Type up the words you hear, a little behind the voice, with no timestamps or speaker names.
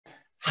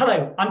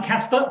Hello, I'm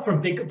Casper from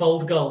Big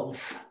Bold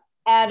Goals.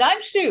 And I'm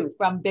Sue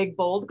from Big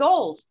Bold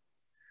Goals.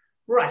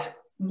 Right,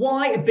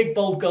 why Big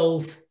Bold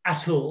Goals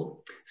at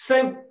all?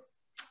 Several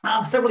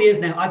years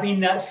now, I've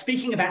been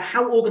speaking about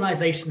how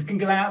organizations can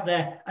go out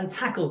there and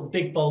tackle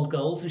big, bold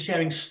goals and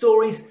sharing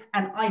stories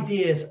and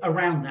ideas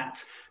around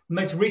that.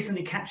 Most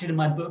recently captured in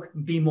my book,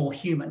 Be More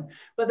Human.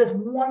 But there's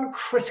one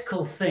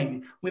critical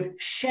thing with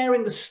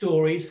sharing the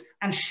stories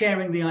and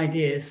sharing the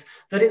ideas,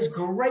 that it's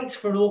great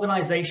for an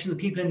organization, the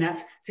people in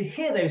that, to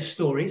hear those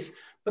stories,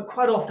 but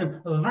quite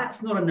often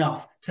that's not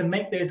enough to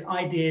make those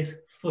ideas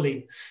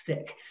fully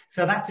stick.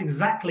 So that's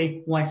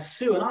exactly why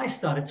Sue and I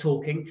started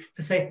talking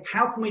to say,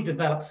 how can we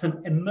develop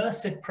some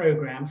immersive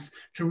programs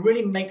to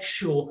really make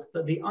sure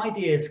that the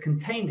ideas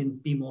contained in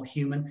Be More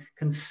Human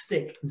can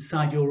stick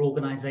inside your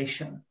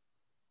organization?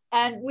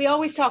 And we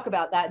always talk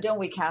about that, don't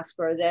we,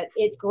 Casper? That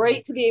it's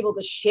great to be able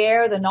to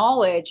share the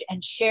knowledge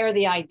and share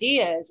the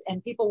ideas,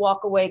 and people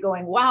walk away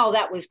going, wow,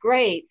 that was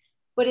great.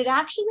 But it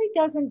actually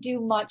doesn't do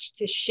much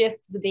to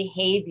shift the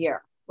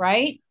behavior,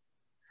 right?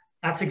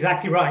 That's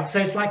exactly right. So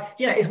it's like,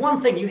 it's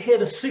one thing, you hear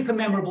the super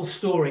memorable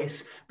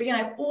stories, but,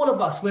 all of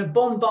us, we're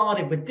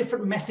bombarded with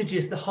different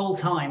messages the whole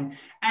time.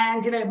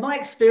 And, my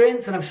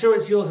experience, and I'm sure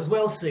it's yours as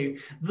well, Sue,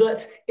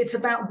 that it's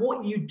about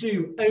what you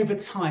do over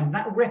time,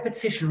 that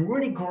repetition,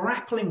 really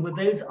grappling with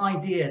those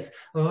ideas.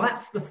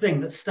 That's the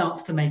thing that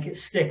starts to make it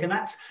stick. And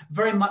that's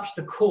very much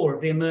the core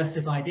of the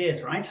immersive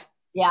ideas, right?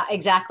 Yeah,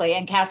 exactly.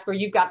 And Casper,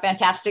 you've got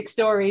fantastic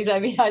stories. I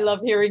mean, I love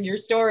hearing your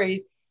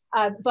stories.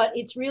 But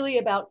it's really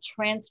about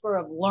transfer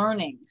of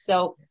learning.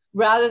 So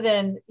rather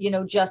than,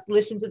 just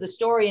listen to the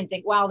story and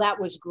think, wow, that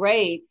was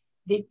great.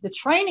 The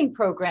training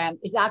program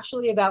is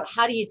actually about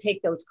how do you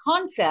take those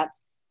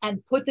concepts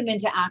and put them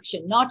into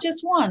action, not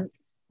just once,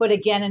 but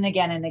again and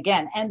again and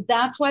again. And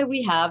that's why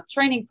we have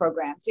training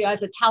programs.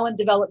 As a talent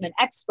development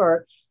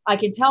expert, I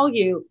can tell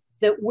you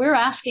that we're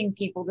asking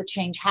people to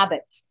change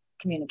habits,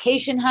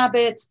 communication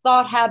habits,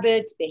 thought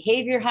habits,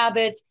 behavior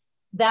habits.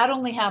 That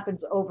only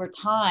happens over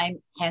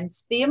time,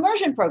 hence the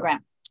immersion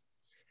program.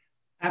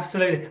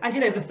 Absolutely.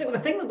 And the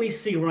thing that we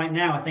see right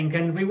now, I think,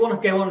 and we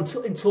want to go on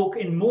and talk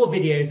in more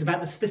videos about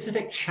the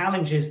specific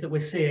challenges that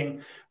we're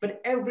seeing, but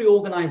every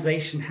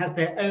organization has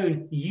their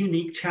own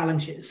unique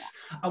challenges.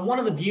 And one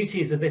of the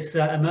beauties of this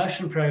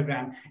immersion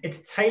program,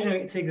 it's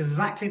tailoring it to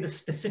exactly the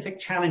specific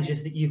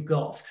challenges that you've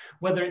got,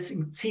 whether it's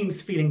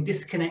teams feeling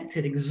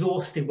disconnected,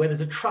 exhausted, where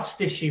there's a trust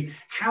issue,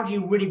 how do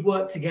you really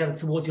work together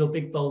towards your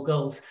big, bold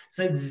goals?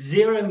 So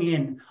zeroing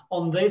in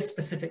on those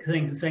specific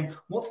things and saying,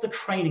 what's the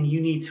training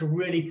you need to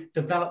really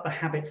develop the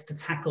habits to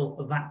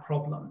tackle that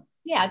problem?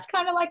 Yeah, it's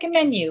kind of like a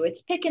menu.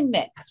 It's pick and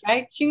mix,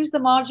 right? Choose the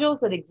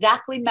modules that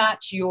exactly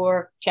match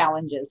your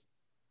challenges.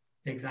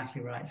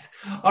 Exactly right.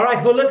 All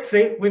right, well, look,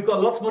 see, we've got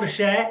lots more to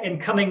share in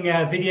coming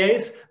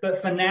videos,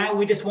 but for now,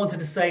 we just wanted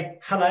to say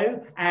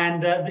hello,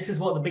 and this is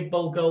what the Big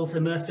Bold Goals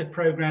Immersive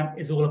Program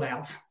is all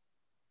about.